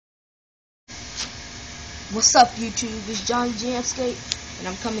What's up, YouTube? It's Johnny Jamscape, and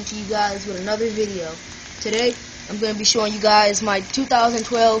I'm coming to you guys with another video. Today, I'm going to be showing you guys my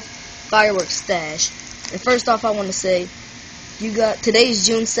 2012 fireworks stash. And first off, I want to say, today is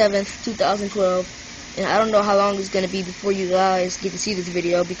June 7th, 2012, and I don't know how long it's going to be before you guys get to see this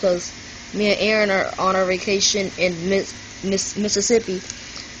video because me and Aaron are on our vacation in Mississippi,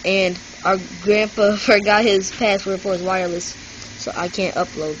 and our grandpa forgot his password for his wireless, so I can't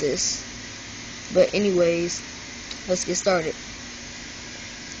upload this. But anyways, let's get started.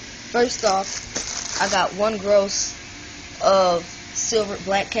 First off, I got one gross of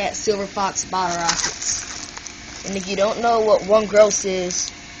Black Cat Silver Fox bottle rockets. And if you don't know what one gross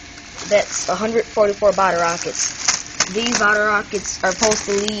is, that's 144 bottle rockets. These bottle rockets are supposed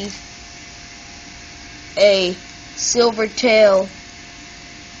to leave a silver tail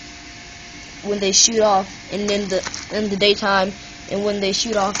when they shoot off, and in the daytime. And when they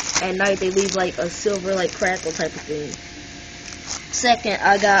shoot off at night, they leave like a silver, like crackle type of thing. Second,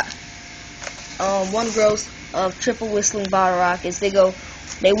 I got one gross of triple whistling bottle rockets. They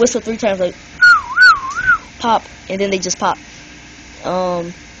whistle 3 times, like pop, and then they just pop.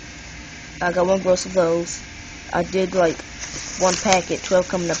 I got one gross of those. I did like one packet, 12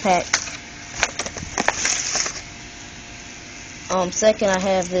 come in a pack. Second, I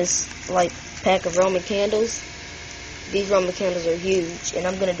have this like pack of Roman candles. These Roman candles are huge, and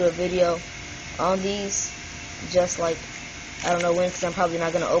I'm going to do a video on these, just like, I don't know when, because I'm probably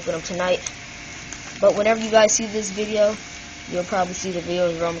not going to open them tonight. But whenever you guys see this video, you'll probably see the video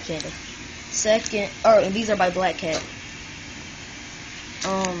of the Roman candle. Second, and these are by Black Cat.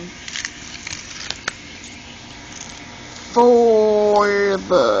 For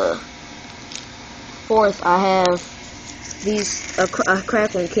the fourth, I have these, a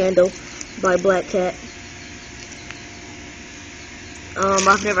crackling candle by Black Cat.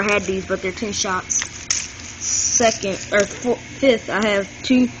 I've never had these, but they're 10 shots. Fifth, I have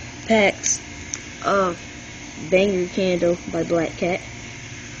 2 packs of Banger Candle by Black Cat.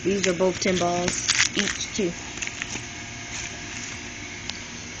 These are both 10 balls, each 2.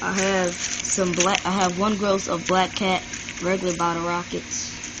 I have one gross of Black Cat regular bottle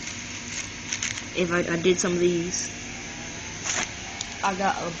rockets. I did some of these. I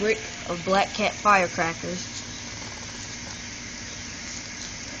got a brick of Black Cat firecrackers.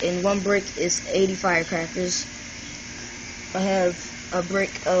 And one brick is 80 firecrackers. I have a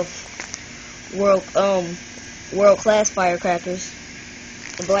brick of world class firecrackers.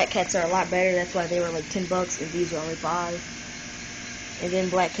 The Black Cats are a lot better. That's why they were like $10, and these are only 5. And then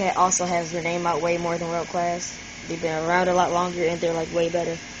Black Cat also has their name out way more than world class. They've been around a lot longer, and they're like way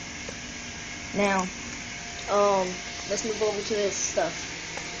better. Now, let's move over to this stuff.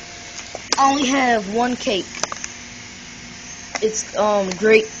 I only have one cake. It's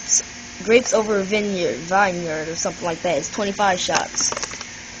grapes over a vineyard or something like that. It's 25 shots.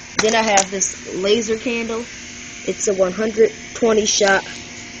 Then I have this laser candle. It's a 120 shot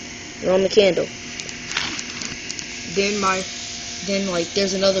Roman candle. Then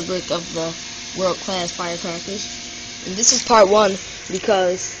there's another brick of the world class firecrackers. And this is part 1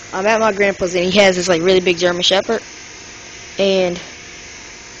 because I'm at my grandpa's and he has this like really big German Shepherd, and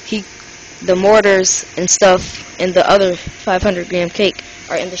the mortars and stuff and the other 500 gram cake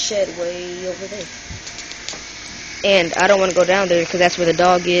are in the shed way over there. And I don't want to go down there because that's where the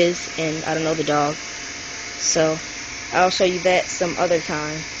dog is, and I don't know the dog. So I'll show you that some other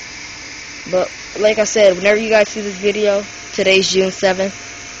time. But like I said, whenever you guys see this video, today's June 7th.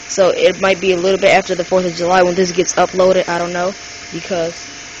 So it might be a little bit after the 4th of July when this gets uploaded. I don't know, because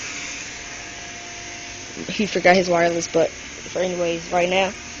he forgot his wireless. But anyways, right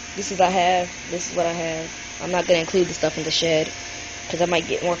now, this is what I have. I'm not going to include the stuff in the shed because I might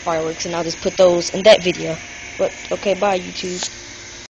get more fireworks, and I'll just put those in that video. But okay, bye YouTube.